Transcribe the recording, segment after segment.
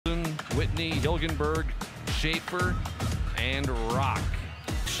Whitney, Hilgenberg, Schaefer, and Rock.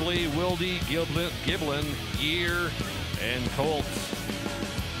 Ashley, Wilde, Giblin, Year, and Colts.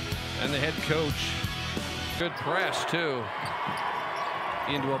 And the head coach. Good press, too,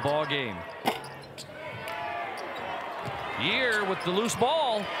 into a ball game. Year with the loose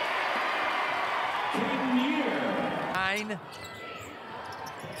ball. 9.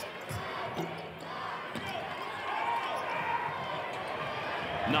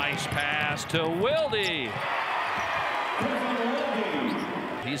 Nice pass to Wilde.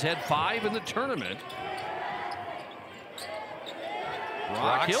 He's had 5 in the tournament.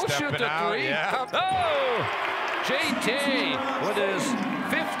 Rock, he'll shoot the 3. Yeah. Oh! JT with his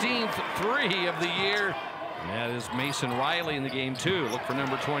 15th 3 of the year. And that is Mason Riley in the game, too. Look for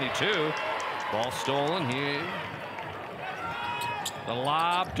number 22. Ball stolen here. The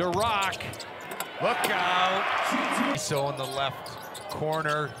lob to Rock. Look out. So in the left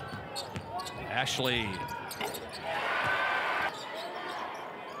corner. Ashley.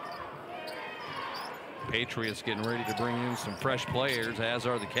 Patriots getting ready to bring in some fresh players, as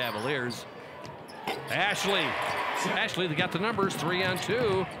are the Cavaliers. Ashley, they got the numbers,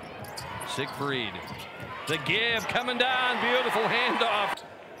 3-on-2. Siegfried, the give coming down, beautiful handoff.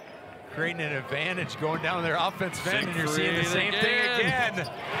 Creating an advantage going down their offensive end, and you're seeing the Siegfried same thing again.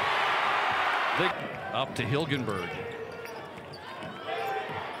 Up to Hilgenberg.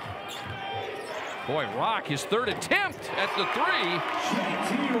 Boy, Rock, his 3rd attempt at the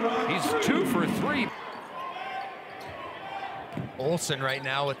 3. He's 2 for 3. Olsen right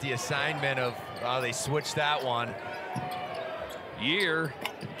now with the assignment of, they switched that one. Year.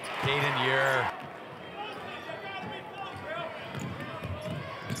 Caden Year.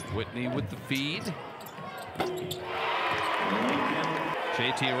 Whitney with the feed.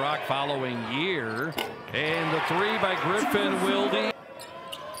 JT Rock following Year. And the 3 by Griffin Wilde.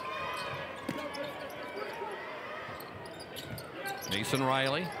 Mason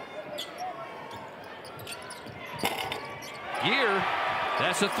Riley. Year,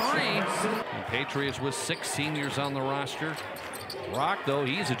 that's a 3. And Patriots with 6 seniors on the roster. Rock, though,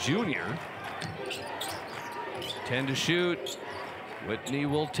 he's a junior. 10 to shoot. Whitney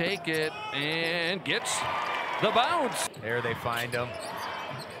will take it and gets the bounce. There they find him.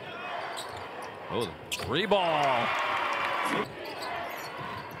 Oh, the 3 ball.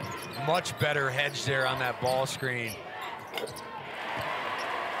 Much better hedge there on that ball screen.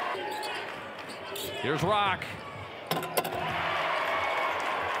 Here's Rock.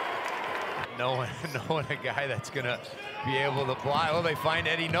 Knowing a guy that's going to be able to block. Well, they find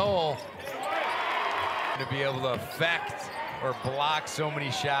Eddie Noel to be able to affect or block so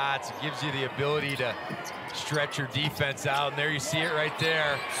many shots. It gives you the ability to stretch your defense out. And there you see it right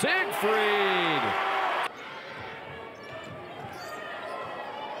there. Siegfried.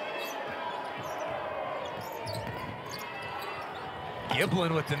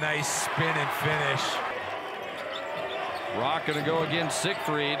 Giblin with the nice spin and finish. Rock gonna go against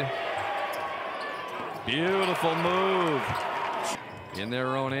Siegfried. Beautiful move. In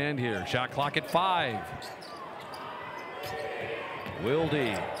their own end here. Shot clock at 5. Wilde.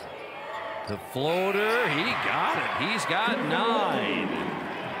 The floater. He got it. He's got 9.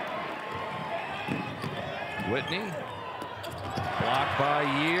 Whitney. Blocked by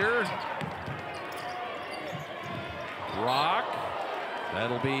Year. Rock.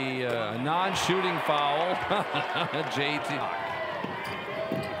 That'll be a non-shooting foul. JT.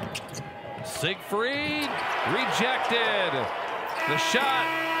 Siegfried rejected. The shot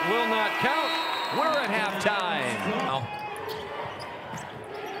will not count. We're at halftime.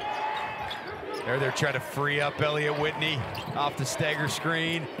 They're trying to free up Elliott Whitney off the stagger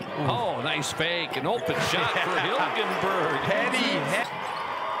screen. Ooh. Oh, nice fake. An open shot for Hilgenberg. Heady.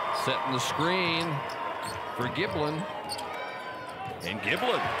 Setting the screen for Giblin. And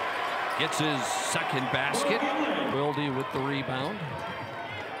Giblin gets his 2nd basket. Wilde with the rebound.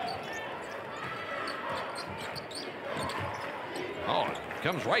 Oh, it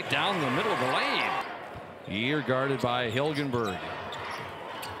comes right down the middle of the lane. Year guarded by Hilgenberg.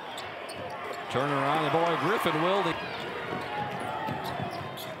 Turn around, the boy Griffin Wilde.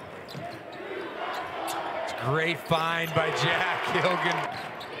 It's a great find by Jack Hilgen.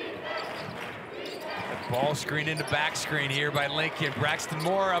 Ball screen into back screen here by Lincoln. Braxton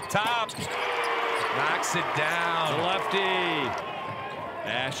Moore up top. Knocks it down. The lefty.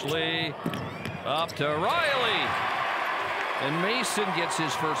 Ashley up to Riley. And Mason gets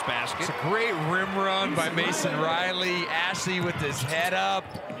his first basket. It's a great rim run by Mason Riley. Ashley with his head up.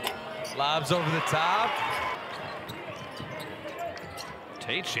 Lobs over the top.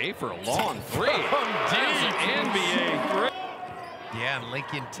 Tate Schaefer, a long 3. From That's an NBA 3. Yeah, and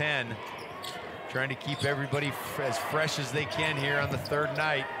Lincoln 10. Trying to keep everybody as fresh as they can here on the third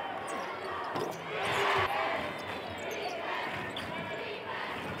night.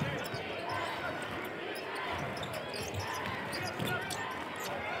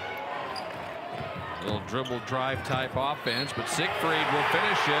 Little dribble drive type offense, but Siegfried will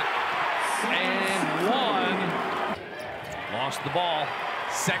finish it. And one. Lost the ball.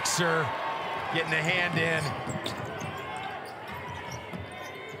 Sexer getting a hand in.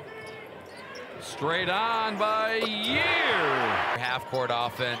 Straight on by Year. Half-court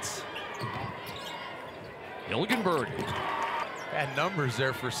offense. Ilgenberg. Had numbers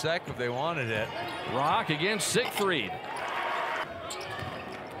there for Sec if they wanted it. Rock against Siegfried.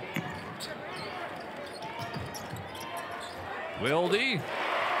 Wilde.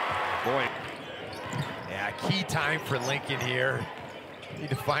 Boy. Yeah, key time for Lincoln here. Need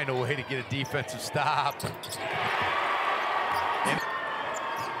to find a way to get a defensive stop.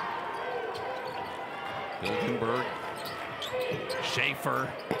 Ilgenberg. Schaefer.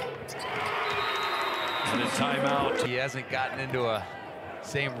 And a timeout. He hasn't gotten into a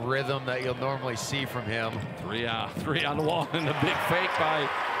same rhythm that you'll normally see from him. Three on the wall and a big fake by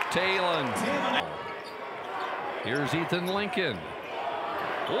Talon. Here's Ethan Lincoln.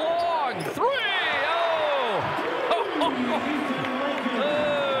 Long three. Oh!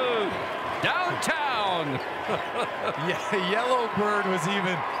 Downtown. Yeah, Yellowbird was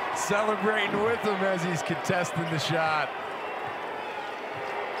even celebrating with him as he's contesting the shot.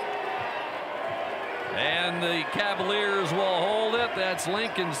 And the Cavaliers will hold it. That's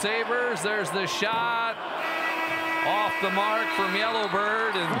Lincoln Sabres. There's the shot. Off the mark from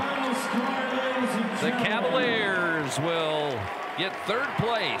Yellowbird. And the Cavaliers will get third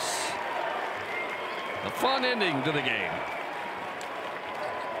place. A fun ending to the game.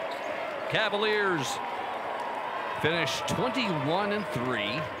 Cavaliers finish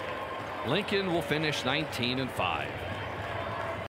 21-3. Lincoln will finish 19-5.